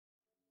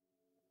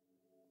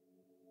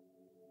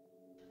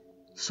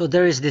So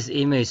there is this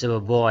image of a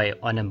boy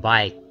on a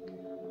bike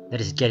that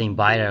is getting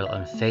viral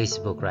on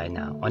Facebook right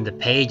now, on the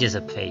pages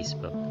of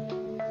Facebook.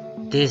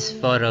 This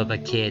photo of a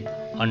kid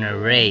on a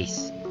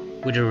race,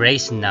 with a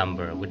race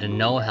number, with a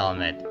no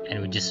helmet, and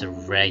with just a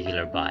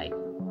regular bike.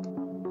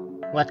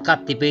 What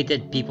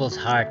captivated people's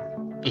heart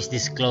is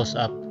this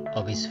close-up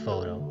of his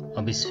photo,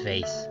 of his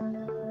face.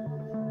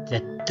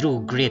 The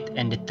true grit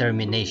and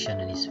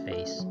determination in his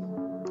face.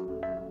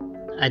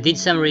 I did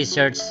some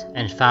research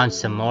and found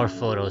some more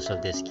photos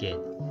of this kid.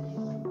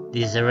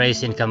 This is a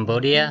race in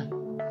Cambodia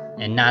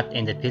and not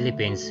in the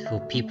Philippines, who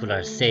people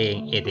are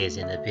saying it is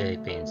in the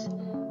Philippines.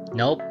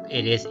 Nope,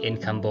 it is in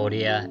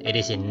Cambodia. It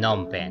is in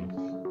Phnom Penh.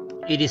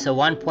 It is a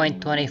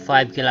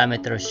 1.25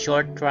 kilometer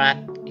short track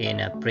in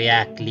a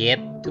Priak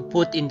Liep. To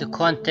put into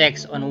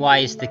context on why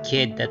is the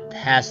kid that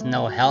has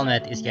no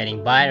helmet is getting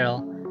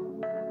viral,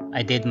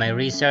 I did my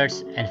research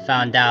and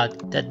found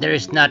out that there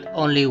is not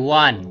only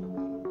one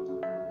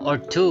or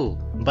two,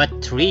 but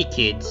 3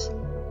 kids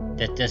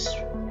that just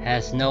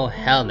has no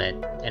helmet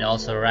and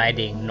also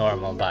riding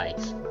normal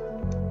bikes.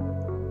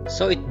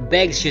 So it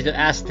begs you to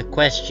ask the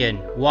question,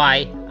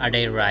 why are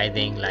they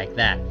riding like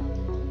that?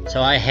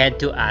 So I had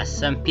to ask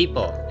some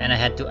people, and I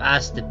had to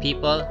ask the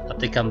people of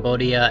the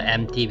Cambodia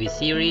MTB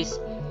series,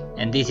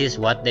 and this is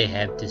what they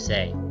have to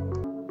say.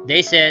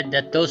 They said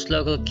that those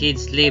local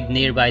kids live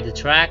nearby the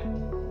track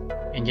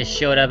and just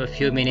showed up a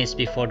few minutes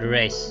before the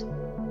race.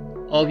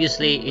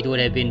 Obviously, it would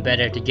have been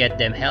better to get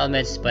them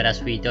helmets, but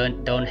as we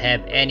don't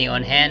have any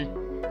on hand,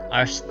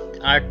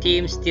 our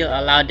team still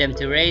allowed them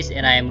to race,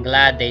 and I am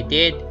glad they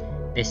did.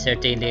 They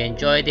certainly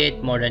enjoyed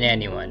it more than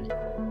anyone,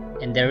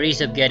 and the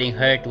risk of getting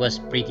hurt was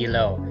pretty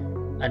low.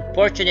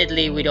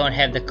 Unfortunately, we don't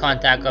have the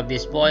contact of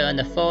this boy on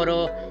the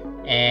photo,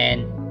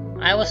 and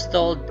I was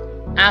told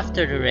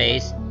after the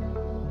race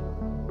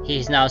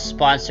he's now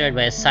sponsored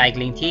by a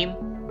cycling team,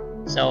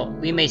 so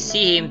we may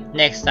see him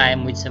next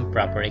time with some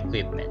proper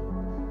equipment.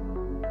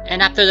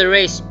 And after the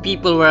race,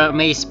 people were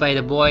amazed by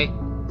the boy,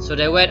 so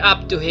they went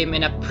up to him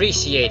and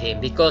appreciate him,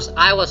 because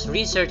I was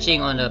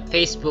researching on the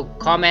Facebook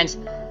comments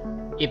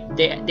if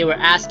they were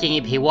asking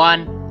if he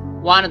won.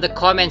 One of the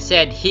comments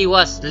said he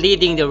was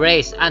leading the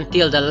race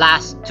until the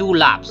last 2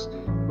 laps,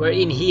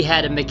 wherein he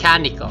had a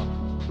mechanical.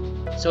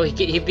 So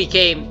he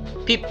became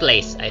 5th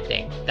place, I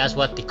think. That's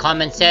what the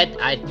comment said.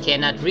 I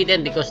cannot read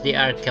them because they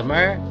are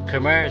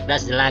Khmer,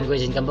 that's the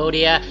language in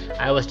Cambodia.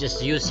 I was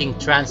just using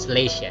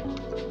translation.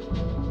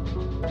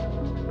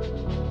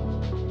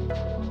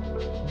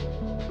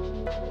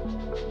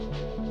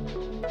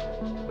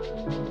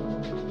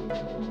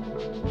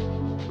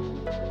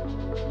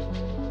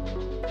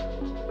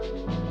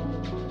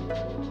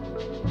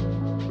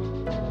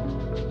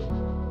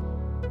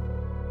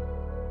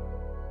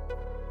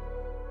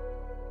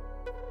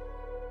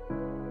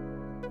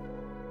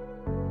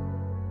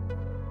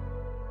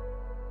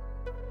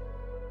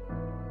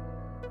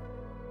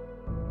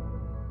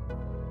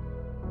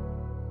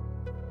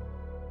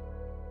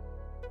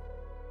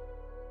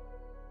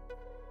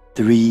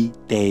 Three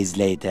days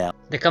later.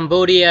 The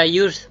Cambodia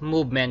Youth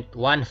Movement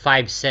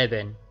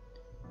 157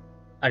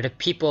 are the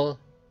people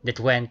that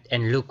went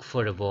and looked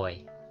for the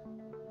boy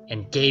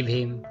and gave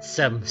him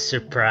some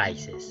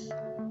surprises.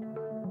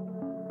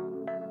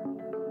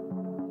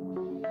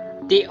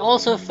 They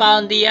also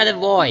found the other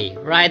boy,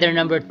 rider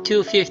number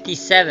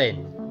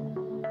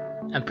 257.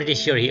 I'm pretty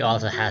sure he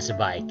also has a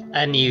bike,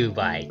 a new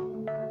bike.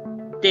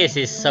 This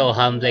is so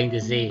humbling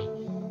to see.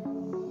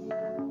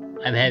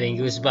 I'm having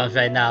goosebumps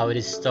right now with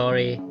this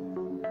story,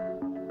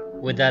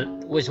 with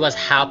what's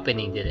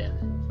happening to them.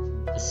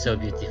 It's so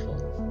beautiful.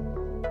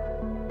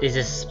 This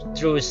is a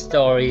true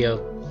story of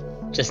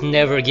just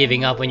never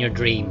giving up on your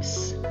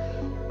dreams.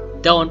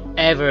 Don't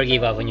ever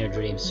give up on your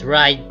dreams.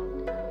 Ride,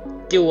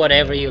 do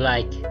whatever you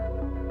like,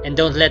 and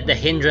don't let the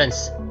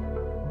hindrance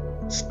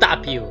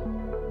stop you.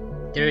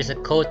 There is a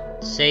quote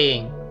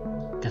saying,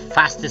 the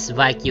fastest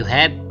bike you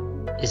have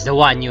is the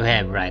one you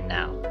have right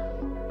now.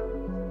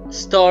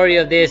 Story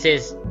of this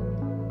is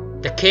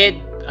the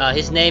kid,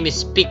 his name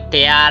is Pich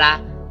Theara,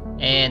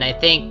 and I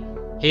think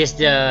he's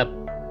the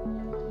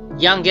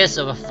youngest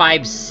of a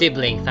 5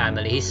 sibling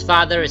family. His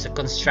father is a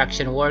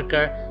construction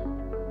worker,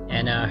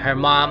 and her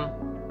mom,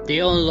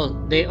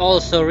 they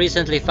also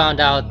recently found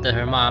out that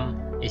her mom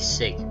is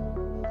sick,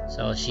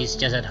 so she's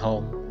just at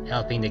home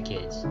helping the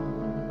kids.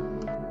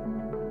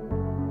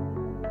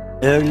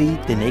 Early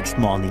the next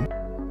morning.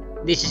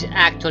 This is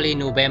actually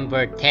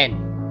November 10,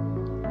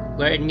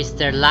 wherein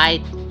Mr.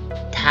 Light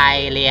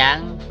Tai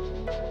Liang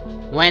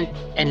went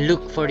and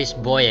looked for this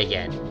boy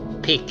again,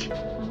 Pich,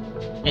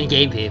 and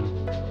gave him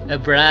a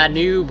brand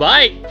new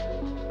bike.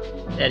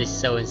 That is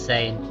so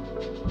insane.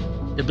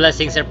 The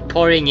blessings are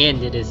pouring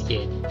into this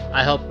kid.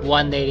 I hope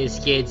one day this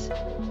kid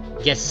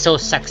gets so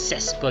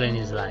successful in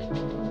his life.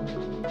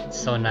 It's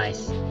so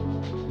nice.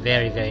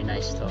 Very, very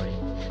nice story.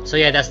 So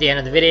yeah, that's the end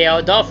of the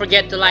video. Don't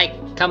forget to like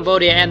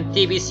Cambodia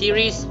MTB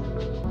series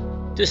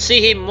to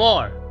see him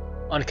more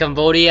on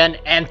Cambodian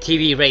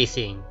MTB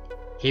racing.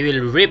 He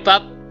will rip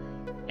up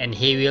and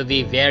he will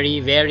be very,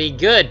 very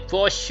good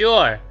for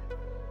sure.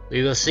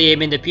 We will see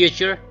him in the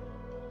future,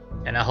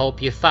 and I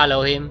hope you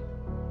follow him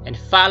and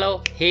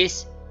follow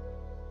his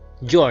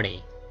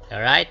journey.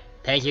 Alright,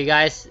 thank you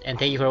guys, and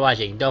thank you for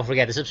watching. Don't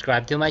forget to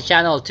subscribe to my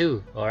channel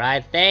too.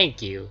 Alright,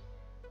 thank you.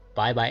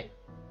 Bye bye.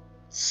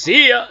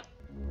 See ya.